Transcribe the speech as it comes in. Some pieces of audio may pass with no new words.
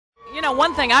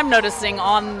one thing I'm noticing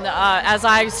on as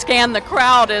I scan the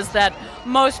crowd is that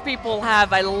most people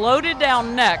have a loaded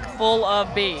down neck full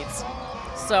of beads.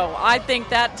 So I think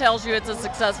that tells you it's a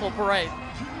successful parade.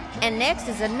 And next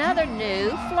is another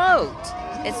new float.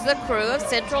 It's the crew of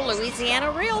Central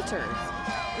Louisiana Realtors.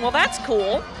 Well, that's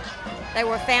cool. They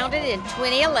were founded in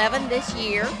 2011 this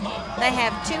year. They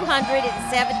have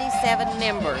 277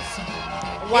 members.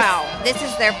 Wow. This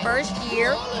is their first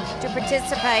year to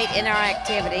participate in our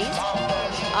activities.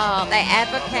 They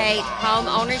advocate home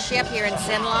ownership here in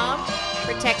Cenla,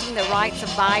 protecting the rights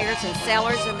of buyers and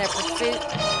sellers in their pursuit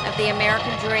of the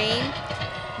American dream.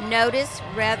 Notice,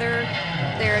 rather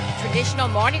their traditional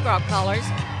Mardi Gras colors,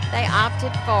 they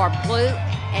opted for blue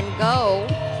and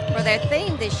gold for their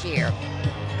theme this year.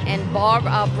 And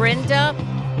Brenda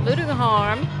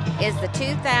Ludenharm is the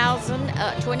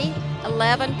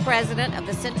 2011 president of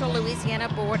the Central Louisiana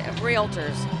Board of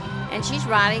Realtors, and she's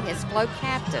riding as float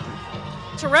captain.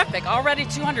 Terrific. Already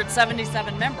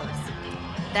 277 members.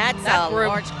 That's a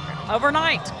large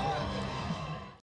overnight.